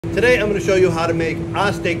Today I'm going to show you how to make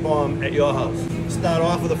our steak bomb at your house. Start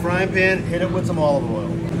off with a frying pan, hit it with some olive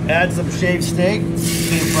oil. Add some shaved steak,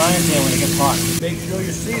 same frying pan when it gets hot. Make sure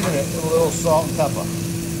you season it with a little salt and pepper.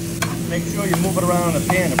 Make sure you move it around in the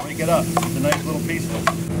pan to break it up into nice little pieces.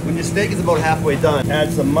 When your steak is about halfway done,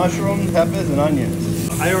 add some mushrooms, peppers, and onions.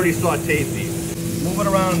 I already sauteed these. Move it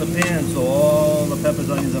around in the pan so all the peppers,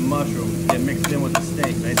 onions, and mushrooms get mixed in with the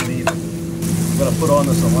steak, nice and even. I'm going to put on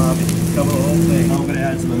the salami, cover the whole thing. Now I'm going to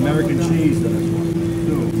add some American cheese to this one.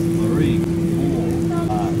 2, 3, 4,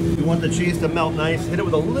 5. You want the cheese to melt nice, hit it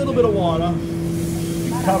with a little bit of water,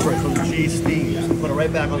 and cover it so the cheese steams. Put it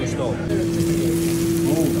right back on the stove.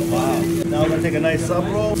 Ooh, wow. Now I'm going to take a nice sub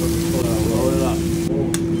roll, roll it up.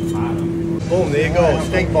 Boom, there you go,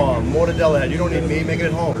 steak bomb, Mortadella Head. You don't need me, make it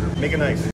at home. Make it nice.